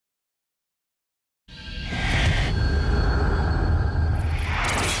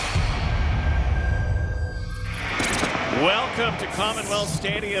Welcome to Commonwealth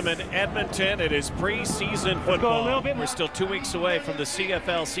Stadium in Edmonton. It is preseason football. We're still 2 weeks away from the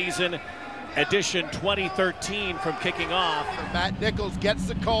CFL season, edition 2013 from kicking off. Matt Nichols gets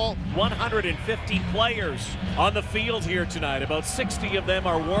the call. 150 players on the field here tonight. About 60 of them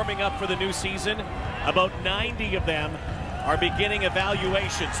are warming up for the new season. About 90 of them are beginning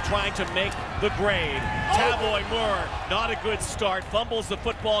evaluations, trying to make the grade. Tavoy Moore, not a good start. Fumbles the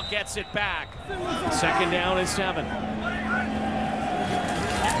football, gets it back. Second down and 7.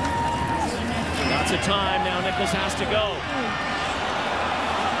 Lots of time now. Nichols has to go.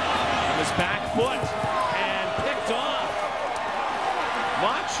 On his back foot and picked off.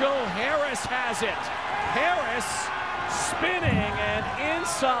 Macho Harris has it. Harris spinning and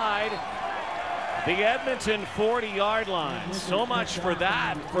inside the Edmonton 40-yard line. So much for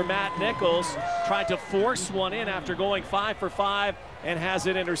that for Matt Nichols. Tried to force one in after going 5 for 5 and has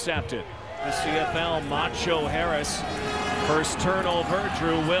it intercepted. The CFL, Macho Harris. First turnover,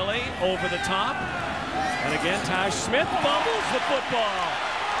 Drew Willie over the top. And again, Taj Smith fumbles the football.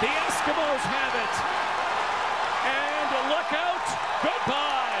 The Eskimos have it. And look out,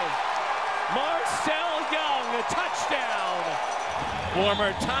 goodbye. Marcel Young, a touchdown.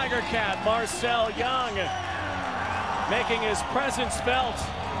 Former Tiger Cat Marcel Young making his presence felt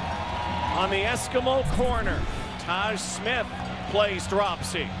on the Eskimo corner. Taj Smith plays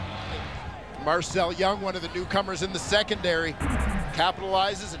dropsy. Marcel Young, one of the newcomers in the secondary,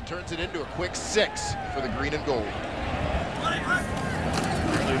 capitalizes and turns it into a quick 6 for the green and gold.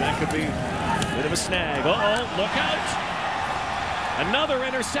 That could be a bit of a snag. Uh-oh, look out. Another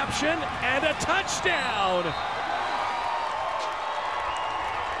interception and a touchdown.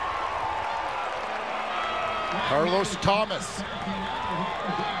 Carlos Thomas,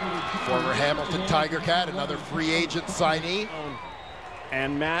 former Hamilton Tiger Cat, another free agent signee.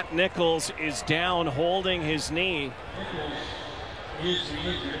 And Matt Nichols is down holding his knee.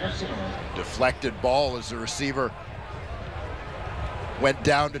 Deflected ball as the receiver went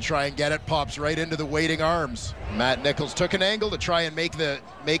down to try and get it, pops right into the waiting arms. Matt Nichols took an angle to try and make the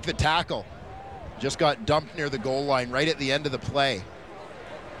tackle. Just got dumped near the goal line right at the end of the play.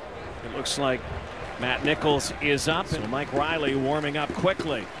 It looks like Matt Nichols is up, and Mike Riley warming up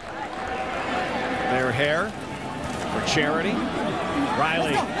quickly. Their hair for Charity.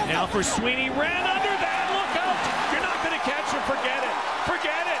 Riley now for Sweeney, ran under that, look out! You're not going to catch him, forget it,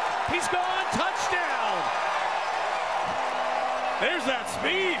 forget it! He's gone, touchdown! There's that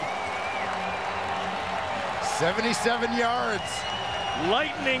speed! 77 yards.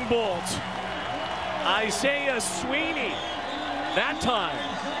 Lightning bolt. Isaiah Sweeney, that time.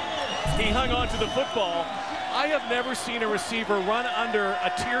 He hung on to the football. I have never seen a receiver run under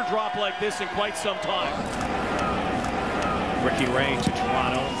a teardrop like this in quite some time. Ricky Ray to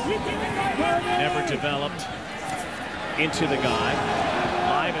Toronto. Never developed into the guy.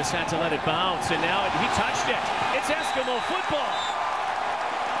 Livis had to let it bounce, and now he touched it. It's Eskimo football.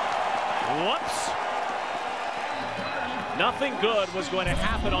 Whoops. Nothing good was going to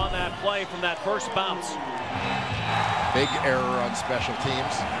happen on that play from that first bounce. Big error on special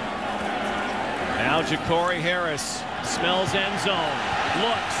teams. Now Ja'Cory Harris smells end zone.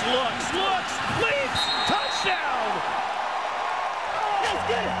 Looks, leaps, touchdown!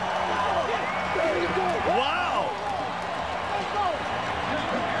 Wow!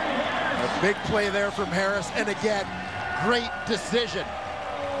 A big play there from Harris, and again, great decision.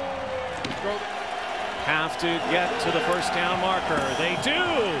 Have to get to the first down marker. They do!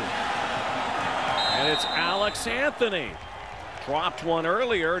 And it's Alex Anthony. Dropped one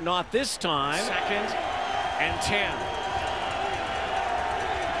earlier, not this time. Second and 10.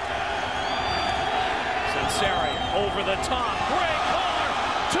 Sansari over the top. Great Carr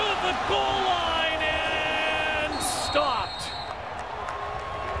to the goal line and stopped.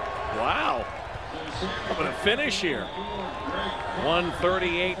 Wow. What a finish here.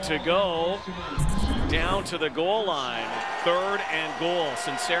 1:38 to go. Down to the goal line. 3rd and goal.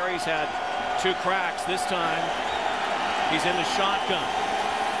 Sansari's had 2 cracks this time. He's in the shotgun.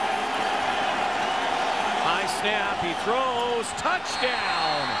 High snap, he throws,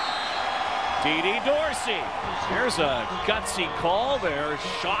 touchdown! Dede Dorsey. There's a gutsy call there,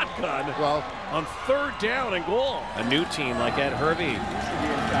 shotgun. Well, on 3rd down and goal. A new team like Ed Hervey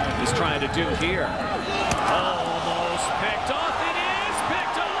is trying to do here. Almost picked off, it is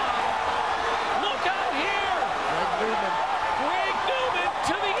picked off! Look out here! Greg Newman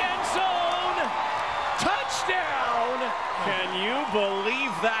to the end zone! Touchdown! Can you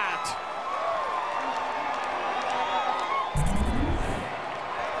believe that?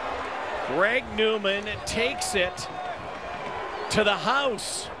 Greg Newman takes it to the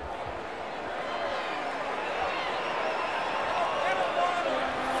house.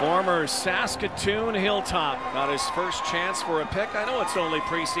 Former Saskatchewan Hilltop got his first chance for a pick. I know it's only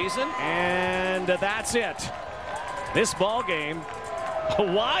preseason. And that's it. This ball game,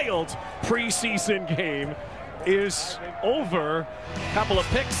 a wild preseason game, is over. Couple of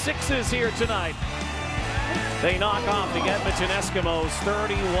pick sixes here tonight. They knock off the Edmonton Eskimos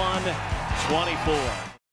 31-24.